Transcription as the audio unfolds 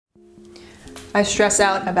I stress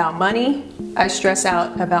out about money. I stress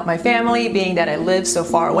out about my family, being that I live so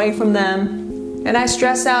far away from them. And I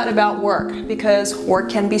stress out about work because work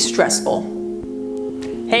can be stressful.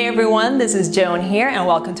 Hey everyone, this is Joan here and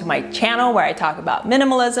welcome to my channel where I talk about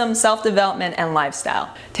minimalism, self-development, and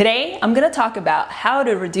lifestyle. Today, I'm going to talk about how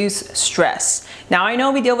to reduce stress. Now I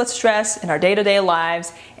know we deal with stress in our day-to-day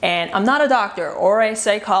lives, and I'm not a doctor or a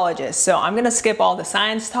psychologist, so I'm going to skip all the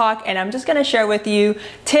science talk and I'm just going to share with you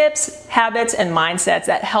tips, habits, and mindsets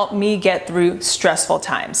that help me get through stressful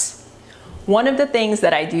times. One of the things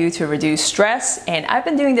that I do to reduce stress, and I've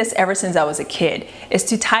been doing this ever since I was a kid, is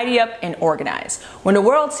to tidy up and organize. When the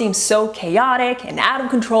world seems so chaotic and out of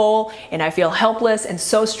control, and I feel helpless and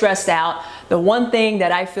so stressed out, the one thing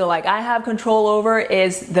that I feel like I have control over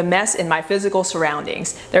is the mess in my physical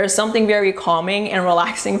surroundings. There is something very calming and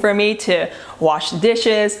relaxing for me to wash the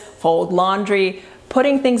dishes, fold laundry,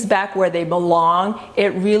 putting things back where they belong.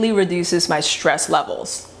 It really reduces my stress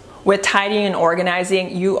levels. With tidying and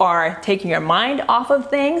organizing, you are taking your mind off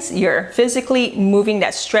of things. You're physically moving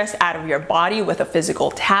that stress out of your body with a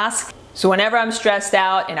physical task. So whenever I'm stressed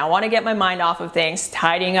out and I want to get my mind off of things,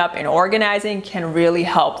 tidying up and organizing can really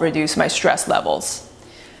help reduce my stress levels.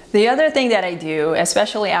 The other thing that I do,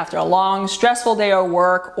 especially after a long, stressful day of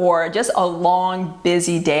work or just a long,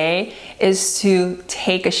 busy day, is to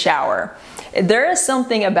take a shower. There is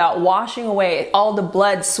something about washing away all the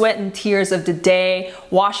blood, sweat, and tears of the day,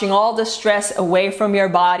 washing all the stress away from your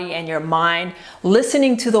body and your mind,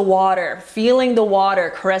 listening to the water, feeling the water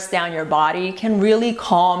caress down your body can really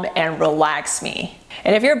calm and relax me.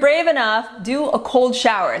 And if you're brave enough, do a cold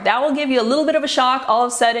shower. That will give you a little bit of a shock. All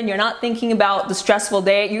of a sudden, you're not thinking about the stressful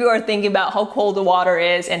day. You are thinking about how cold the water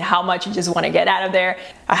is and how much you just want to get out of there.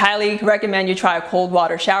 I highly recommend you try a cold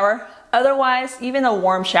water shower. Otherwise, even a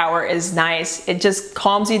warm shower is nice. It just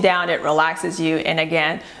calms you down, it relaxes you, and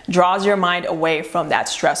again, draws your mind away from that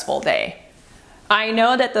stressful day. I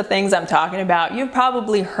know that the things I'm talking about you've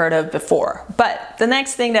probably heard of before, but the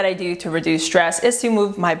next thing that I do to reduce stress is to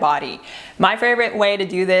move my body. My favorite way to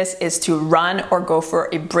do this is to run or go for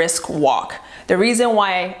a brisk walk. The reason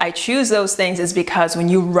why I choose those things is because when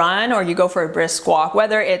you run or you go for a brisk walk,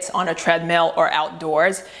 whether it's on a treadmill or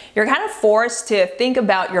outdoors, you're kind of forced to think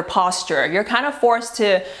about your posture. You're kind of forced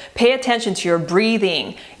to pay attention to your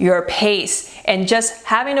breathing, your pace, and just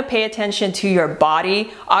having to pay attention to your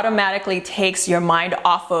body automatically takes your mind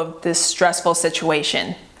off of this stressful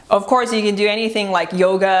situation. Of course, you can do anything like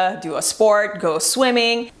yoga, do a sport, go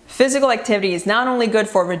swimming. Physical activity is not only good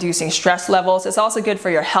for reducing stress levels, it's also good for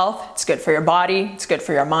your health, it's good for your body, it's good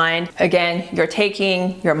for your mind. Again, you're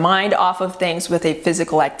taking your mind off of things with a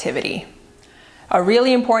physical activity. A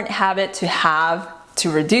really important habit to have to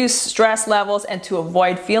reduce stress levels and to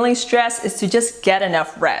avoid feeling stress is to just get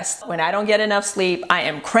enough rest. When I don't get enough sleep, I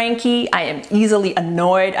am cranky, I am easily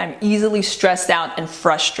annoyed, I'm easily stressed out and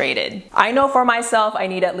frustrated. I know for myself I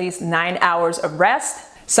need at least 9 hours of rest.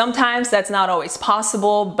 Sometimes that's not always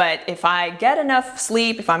possible, but if I get enough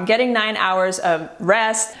sleep, if I'm getting 9 hours of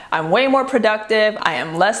rest, I'm way more productive, I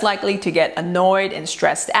am less likely to get annoyed and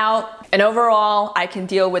stressed out, and overall, I can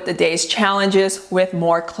deal with the day's challenges with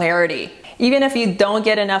more clarity. Even if you don't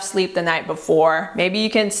get enough sleep the night before, maybe you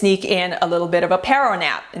can sneak in a little bit of a power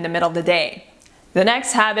nap in the middle of the day. The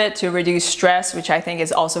next habit to reduce stress, which I think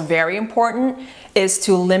is also very important, is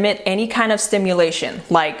to limit any kind of stimulation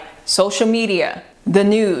like social media, the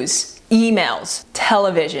news, emails,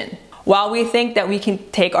 television. While we think that we can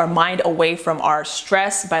take our mind away from our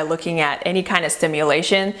stress by looking at any kind of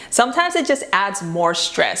stimulation, sometimes it just adds more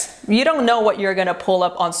stress. You don't know what you're gonna pull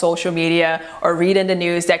up on social media or read in the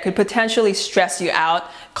news that could potentially stress you out,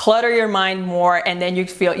 clutter your mind more, and then you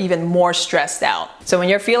feel even more stressed out. So when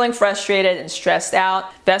you're feeling frustrated and stressed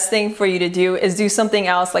out, best thing for you to do is do something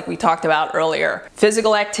else like we talked about earlier.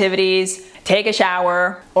 Physical activities, take a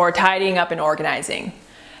shower, or tidying up and organizing.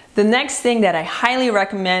 The next thing that I highly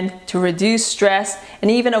recommend to reduce stress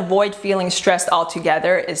and even avoid feeling stressed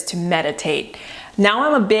altogether is to meditate. Now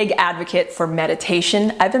I'm a big advocate for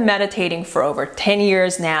meditation. I've been meditating for over 10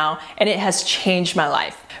 years now and it has changed my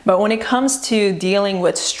life. But when it comes to dealing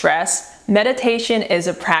with stress, meditation is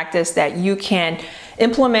a practice that you can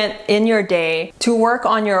implement in your day to work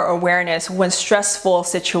on your awareness when stressful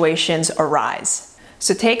situations arise.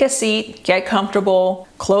 So take a seat, get comfortable,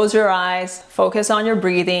 close your eyes, focus on your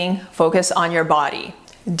breathing, focus on your body.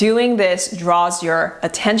 Doing this draws your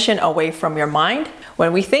attention away from your mind.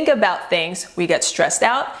 When we think about things, we get stressed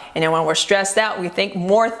out, and then when we're stressed out, we think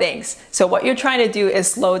more things. So what you're trying to do is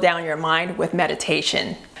slow down your mind with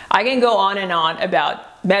meditation. I can go on and on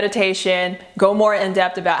about meditation, go more in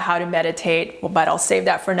depth about how to meditate, but I'll save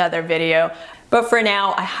that for another video. But for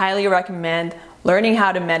now, I highly recommend learning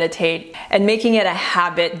how to meditate and making it a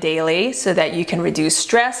habit daily so that you can reduce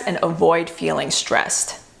stress and avoid feeling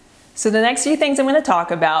stressed. So the next few things I'm going to talk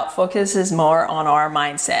about focuses more on our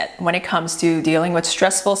mindset when it comes to dealing with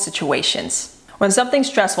stressful situations. When something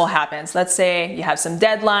stressful happens, let's say you have some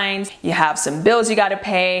deadlines, you have some bills you got to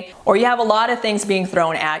pay, or you have a lot of things being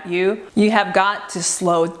thrown at you, you have got to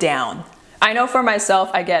slow down. I know for myself,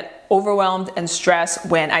 I get overwhelmed and stressed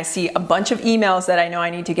when I see a bunch of emails that I know I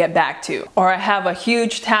need to get back to, or I have a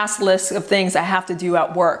huge task list of things I have to do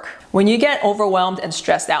at work. When you get overwhelmed and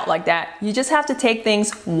stressed out like that, you just have to take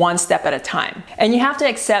things one step at a time. And you have to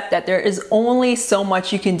accept that there is only so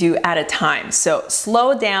much you can do at a time. So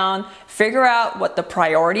slow down, figure out what the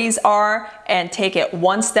priorities are, and take it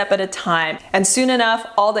one step at a time. And soon enough,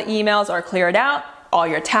 all the emails are cleared out, all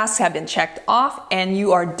your tasks have been checked off, and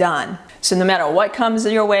you are done. So no matter what comes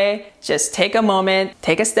your way, just take a moment,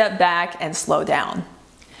 take a step back, and slow down.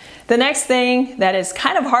 The next thing that is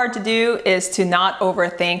kind of hard to do is to not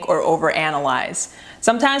overthink or overanalyze.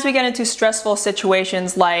 Sometimes we get into stressful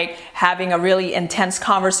situations like having a really intense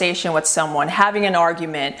conversation with someone, having an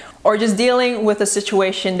argument, or just dealing with a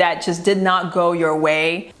situation that just did not go your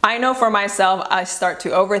way. I know for myself, I start to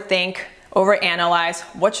overthink, overanalyze.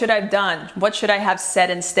 What should I have done? What should I have said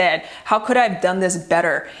instead? How could I have done this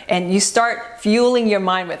better? And you start fueling your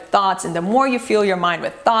mind with thoughts, and the more you fuel your mind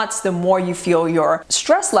with thoughts, the more you feel your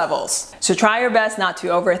stress levels. So try your best not to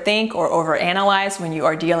overthink or overanalyze when you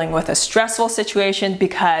are dealing with a stressful situation,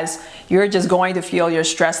 because you're just going to fuel your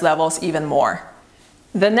stress levels even more.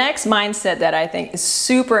 The next mindset that I think is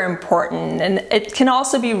super important, and it can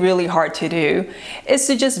also be really hard to do, is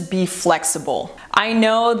to just be flexible. I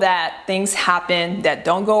know that things happen that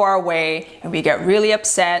don't go our way, and we get really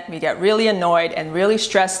upset, we get really annoyed and really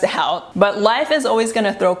stressed out, but life is always going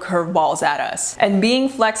to throw curveballs at us. And being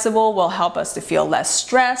flexible will help us to feel less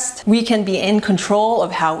stressed. We can be in control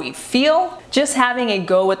of how we feel. Just having a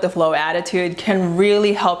go with the flow attitude can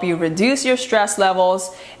really help you reduce your stress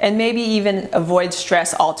levels and maybe even avoid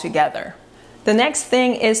stress altogether. The next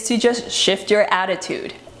thing is to just shift your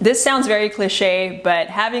attitude. This sounds very cliche, but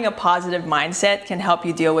having a positive mindset can help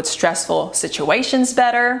you deal with stressful situations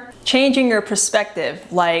better. Changing your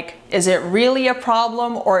perspective, like, is it really a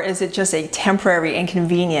problem or is it just a temporary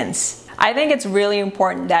inconvenience? I think it's really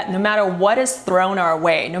important that no matter what is thrown our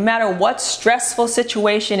way, no matter what stressful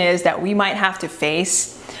situation is that we might have to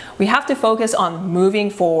face, we have to focus on moving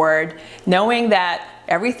forward, knowing that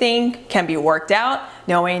everything can be worked out,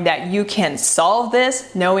 knowing that you can solve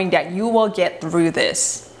this, knowing that you will get through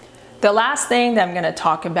this. The last thing that I'm going to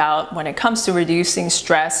talk about when it comes to reducing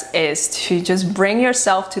stress is to just bring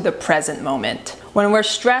yourself to the present moment. When we're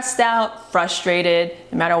stressed out, frustrated,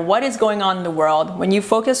 no matter what is going on in the world, when you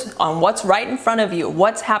focus on what's right in front of you,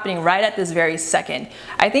 what's happening right at this very second,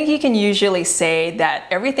 I think you can usually say that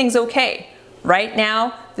everything's okay. Right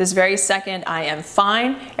now, this very second, I am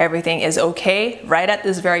fine. Everything is okay right at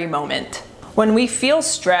this very moment. When we feel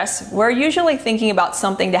stress, we're usually thinking about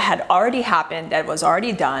something that had already happened, that was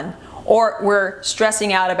already done, or we're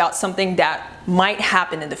stressing out about something that might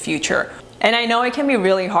happen in the future. And I know it can be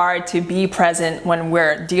really hard to be present when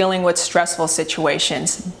we're dealing with stressful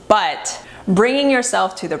situations, but bringing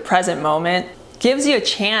yourself to the present moment gives you a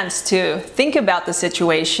chance to think about the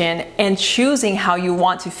situation and choosing how you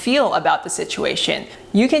want to feel about the situation.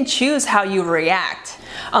 You can choose how you react.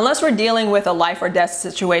 Unless we're dealing with a life or death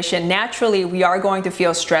situation, naturally we are going to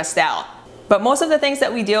feel stressed out. But most of the things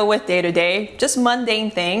that we deal with day to day, just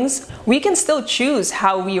mundane things, we can still choose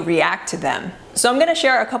how we react to them. So I'm going to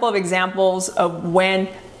share a couple of examples of when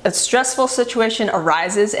a stressful situation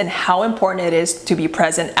arises and how important it is to be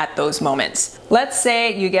present at those moments. Let's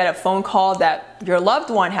say you get a phone call that your loved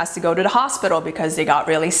one has to go to the hospital because they got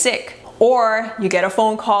really sick. Or you get a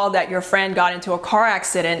phone call that your friend got into a car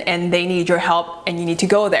accident and they need your help and you need to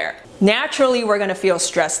go there. Naturally, we're going to feel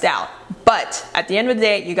stressed out. But at the end of the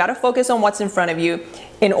day, you got to focus on what's in front of you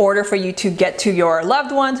in order for you to get to your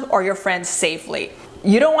loved ones or your friends safely.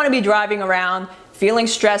 You don't want to be driving around feeling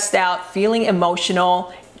stressed out, feeling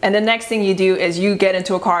emotional, and the next thing you do is you get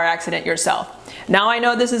into a car accident yourself. Now I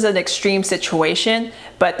know this is an extreme situation,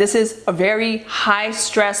 but this is a very high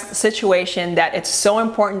stress situation that it's so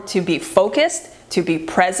important to be focused, to be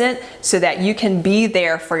present, so that you can be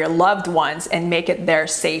there for your loved ones and make it there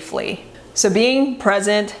safely. So being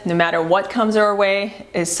present, no matter what comes our way,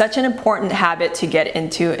 is such an important habit to get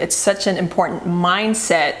into. It's such an important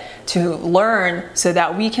mindset to learn so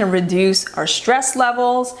that we can reduce our stress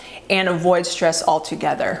levels and avoid stress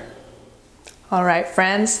altogether. All right,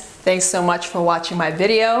 friends, thanks so much for watching my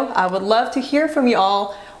video. I would love to hear from you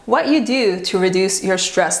all. what you do to reduce your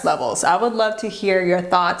stress levels. I would love to hear your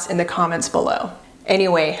thoughts in the comments below.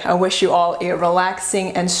 Anyway, I wish you all a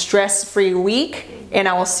relaxing and stress-free week, and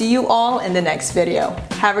I will see you all in the next video.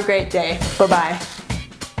 Have a great day. Bye-bye.